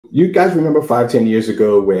you guys remember 5, 10 years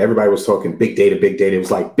ago where everybody was talking big data, big data? It was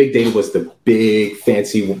like big data was the big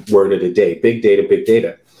fancy word of the day, big data, big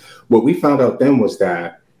data. What we found out then was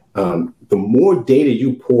that the more data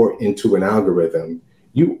you pour into an algorithm,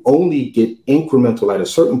 you only get incremental at a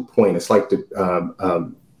certain point. It's like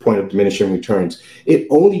the point of diminishing returns. It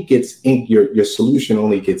only gets your solution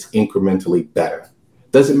only gets incrementally better.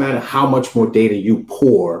 Doesn't matter how much more data you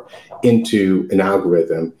pour into an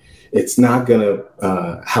algorithm, it's not going to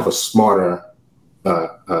have a smarter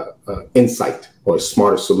insight or a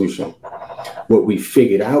smarter solution. What we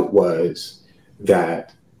figured out was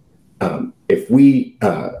that if we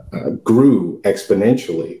grew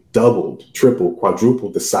exponentially, doubled, tripled,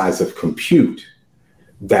 quadrupled the size of compute,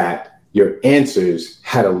 that your answers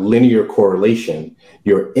had a linear correlation.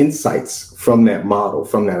 Your insights from that model,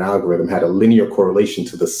 from that algorithm, had a linear correlation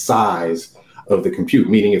to the size of the compute,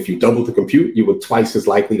 meaning if you double the compute, you were twice as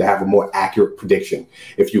likely to have a more accurate prediction.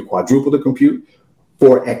 If you quadruple the compute,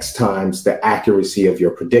 4x times the accuracy of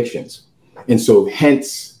your predictions. And so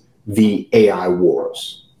hence the AI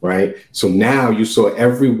wars, right? So now you saw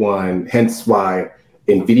everyone, hence why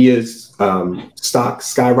NVIDIA's stock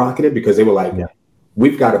skyrocketed, because they were like,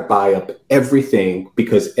 we've got to buy up everything,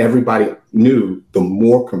 because everybody knew the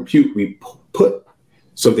more compute we put.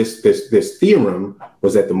 So this theorem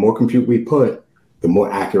was that the more compute we put, the more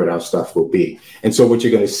accurate our stuff will be. And so what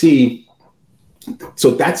you're going to see,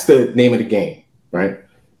 so that's the name of the game, right?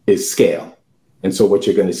 Is scale. And so what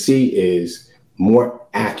you're going to see is more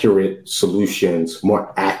accurate solutions,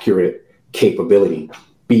 more accurate capability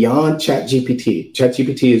beyond ChatGPT.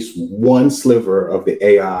 ChatGPT is one sliver of the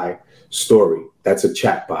AI story. That's a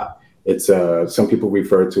chatbot. It's some people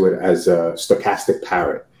refer to it as a stochastic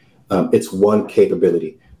parrot. It's one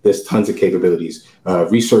capability. There's tons of capabilities.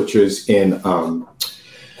 Researchers in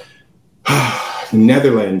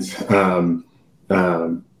Netherlands, for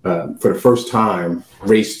the first time,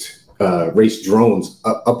 raced drones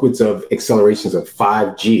upwards of accelerations of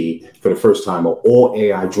 5G for the first time. An all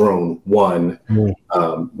AI drone won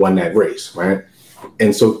that race, right?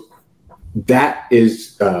 And so that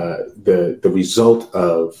is the result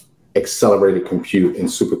of accelerated compute and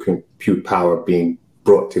supercompute power being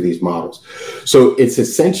brought to these models. So it's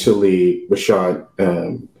essentially, Rashad,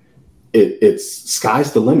 it's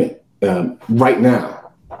sky's the limit right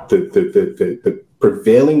now. The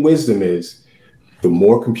prevailing wisdom is the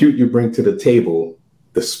more compute you bring to the table,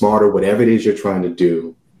 the smarter whatever it is you're trying to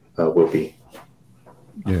do will be.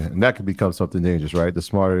 Yeah, and that can become something dangerous, right? The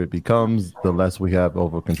smarter it becomes, the less we have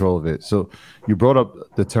over control of it. So you brought up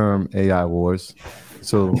the term AI wars.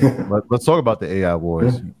 So let's talk about the AI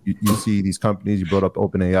wars. You see these companies, you brought up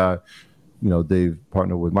OpenAI, they've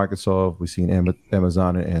partnered with Microsoft. We've seen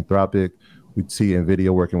Amazon and Anthropic. We see NVIDIA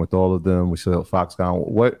working with all of them. We see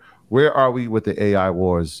Foxconn. Where are we with the AI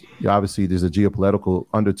wars? Obviously, there's a geopolitical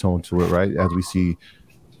undertone to it, right? As we see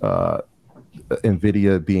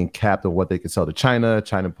NVIDIA being capped on what they can sell to China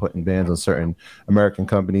putting bans on certain American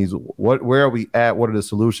companies. Where are we at? What are the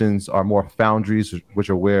solutions? Are more foundries, which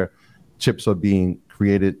are where chips are being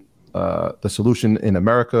created, the solution in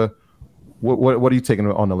America? What are you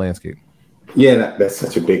taking on the landscape? Yeah, that's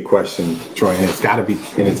such a big question, Troy, and it's got to be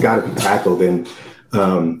tackled. And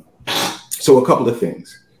so a couple of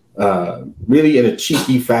things, really in a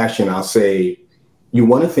cheeky fashion, I'll say, you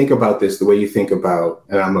want to think about this the way you think about,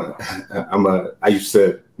 and I used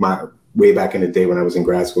to, way back in the day when I was in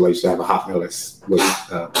grad school, I used to have a Hotmail that was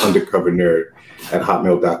undercover nerd at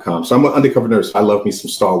hotmail.com. So I'm an undercover nerd, so I love me some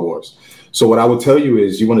Star Wars. So what I will tell you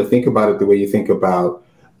is you want to think about it the way you think about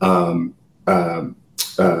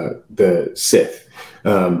the Sith.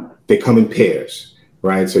 They come in pairs,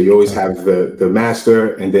 right? So you always have the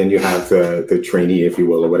master, and then you have the trainee, if you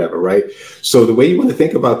will, or whatever, right? So the way you want to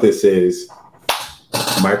think about this is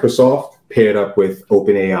Microsoft paired up with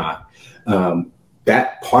OpenAI.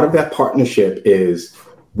 That part of that partnership is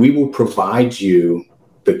we will provide you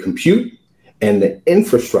the compute and the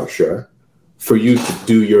infrastructure for you to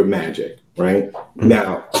do your magic, right?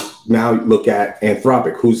 Now look at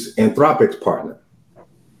Anthropic. Who's Anthropic's partner?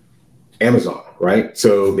 Amazon, right?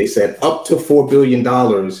 So they said up to $4 billion.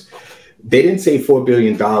 They didn't say $4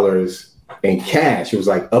 billion in cash. It was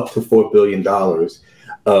like up to $4 billion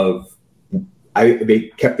they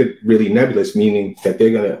kept it really nebulous, meaning that they're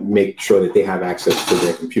going to make sure that they have access to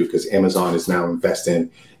their compute, because Amazon is now investing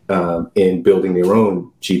in building their own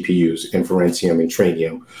GPUs, Inferentium and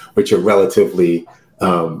Trainium, which are relatively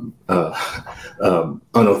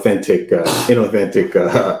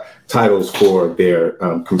inauthentic titles for their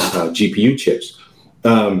GPU chips.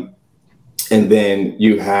 And then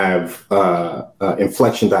you have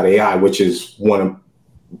Inflection.ai, which is one of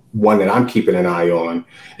one that I'm keeping an eye on.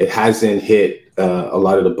 It hasn't hit a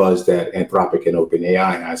lot of the buzz that Anthropic and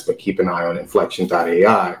OpenAI has, but keep an eye on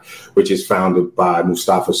Inflection.ai, which is founded by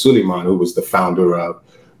Mustafa Suleyman, who was the founder of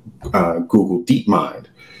Google DeepMind.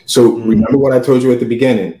 So remember what I told you at the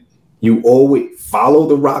beginning, you always follow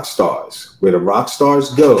the rock stars. Where the rock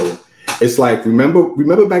stars go, it's like,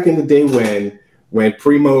 remember back in the day when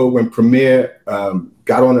Premier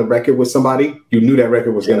got on a record with somebody, you knew that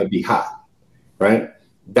record was going to be hot, right?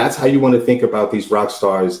 That's how you want to think about these rock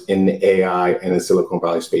stars in the AI and the Silicon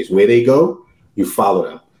Valley space. Where they go, you follow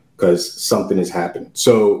them because something is happening.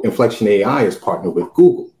 So Inflection AI is partnered with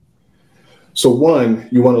Google. So one,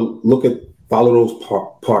 you want to follow those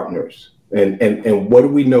partners. And what do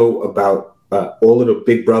we know about all of the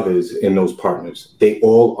big brothers in those partners? They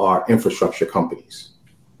all are infrastructure companies,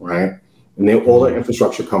 right? And they all are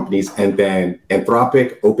infrastructure companies. And then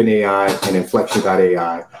Anthropic, OpenAI, and Inflection.ai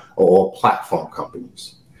are all platform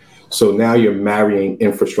companies. So now you're marrying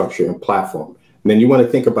infrastructure and platform. And then you want to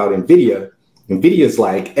think about NVIDIA. NVIDIA's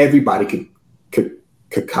like everybody could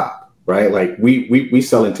cop, right? Like we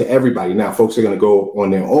sell into everybody. Now folks are going to go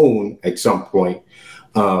on their own at some point.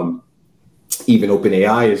 Even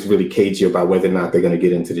OpenAI is really cagey about whether or not they're going to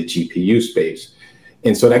get into the GPU space.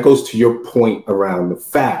 And so that goes to your point around the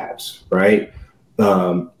fabs, right?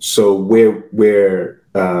 So where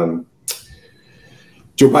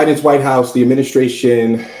Joe Biden's White House, the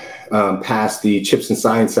administration passed the Chips and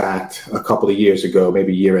Science Act a couple of years ago,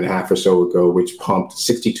 maybe a year and a half or so ago, which pumped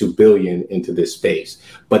 $62 billion into this space.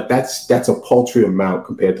 But that's a paltry amount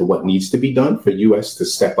compared to what needs to be done for US to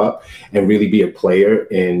step up and really be a player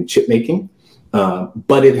in chip making.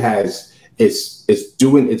 But it's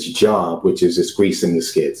doing its job, which is it's greasing the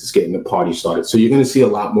skids, it's getting the party started. So you're going to see a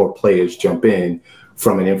lot more players jump in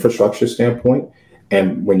from an infrastructure standpoint.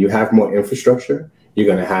 And when you have more infrastructure, you're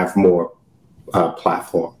going to have more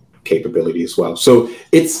platform capability as well. So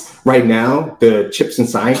it's right now, the Chips and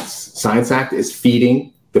Science Act is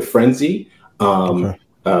feeding the frenzy.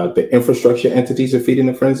 The infrastructure entities are feeding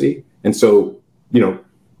the frenzy. And so,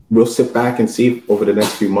 we'll sit back and see over the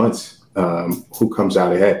next few months who comes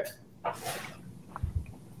out ahead.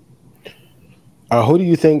 Who do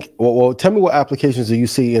you think, well, tell me what applications do you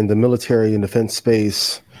see in the military and defense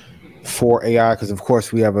space for AI? Because, of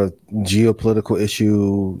course, we have a geopolitical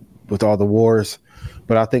issue with all the wars.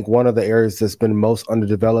 But I think one of the areas that's been most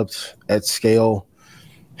underdeveloped at scale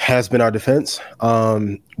has been our defense.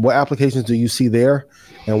 What applications do you see there?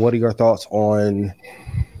 And what are your thoughts on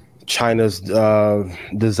China's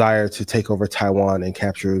desire to take over Taiwan and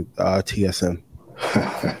capture TSM?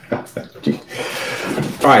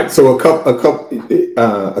 All right, so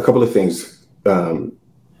a couple of things,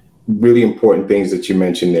 really important things that you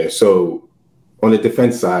mentioned there. So on the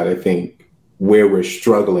defense side, I think where we're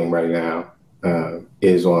struggling right now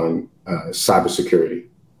is on cybersecurity.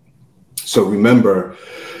 So remember,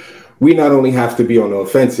 we not only have to be on the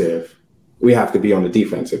offensive, we have to be on the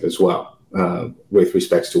defensive as well with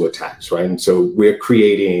respects to attacks, right? And so we're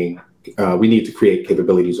creating, we need to create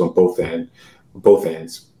capabilities on both ends,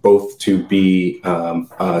 both to be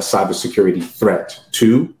a cybersecurity threat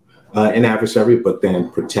to an adversary, but then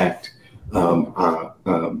protect the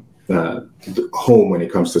home when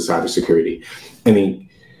it comes to cybersecurity. I mean,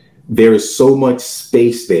 there is so much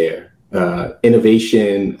space there.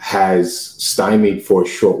 Innovation has stymied for a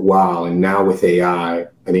short while, and now with AI,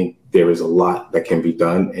 I think there is a lot that can be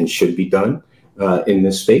done and should be done in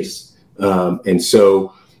this space. And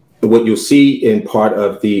so what you'll see in part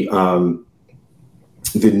of the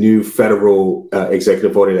new federal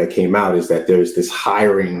executive order that came out is that there's this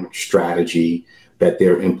hiring strategy that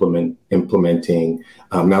they're implementing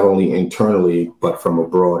not only internally, but from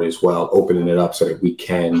abroad as well, opening it up so that we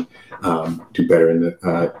can do better in the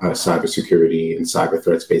cybersecurity and cyber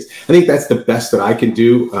threat space. I think that's the best that I can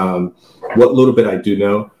do. What little bit I do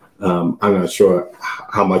know, I'm not sure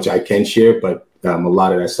how much I can share, but a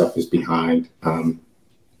lot of that stuff is behind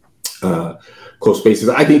closed spaces.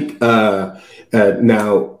 I think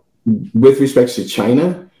now, with respect to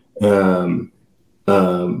China,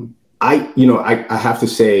 I have to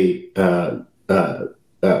say I'm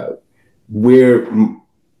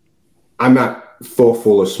not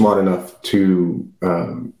thoughtful or smart enough to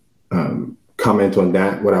comment on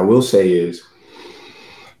that. What I will say is,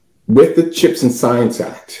 with the Chips and Science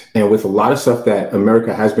Act and with a lot of stuff that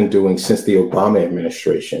America has been doing since the Obama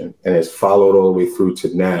administration and has followed all the way through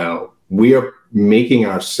to now, we are making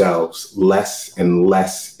ourselves less and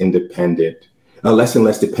less independent, less and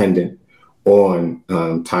less dependent on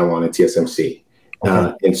Taiwan and TSMC.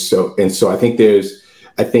 Okay. And so I think the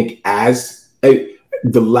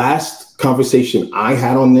last conversation I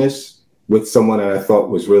had on this, with someone that I thought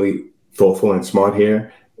was really thoughtful and smart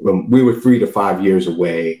here. We were 3 to 5 years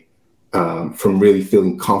away from really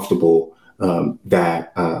feeling comfortable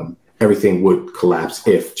that everything would collapse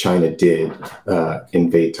if China did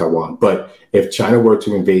invade Taiwan. But if China were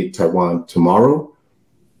to invade Taiwan tomorrow,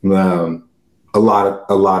 a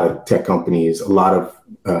lot of tech companies, a lot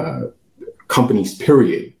of companies,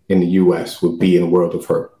 period, in the U.S. would be in a world of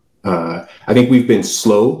hurt. I think we've been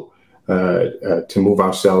slow to move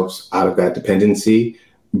ourselves out of that dependency,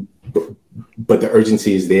 but the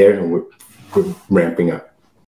urgency is there, and we're ramping up.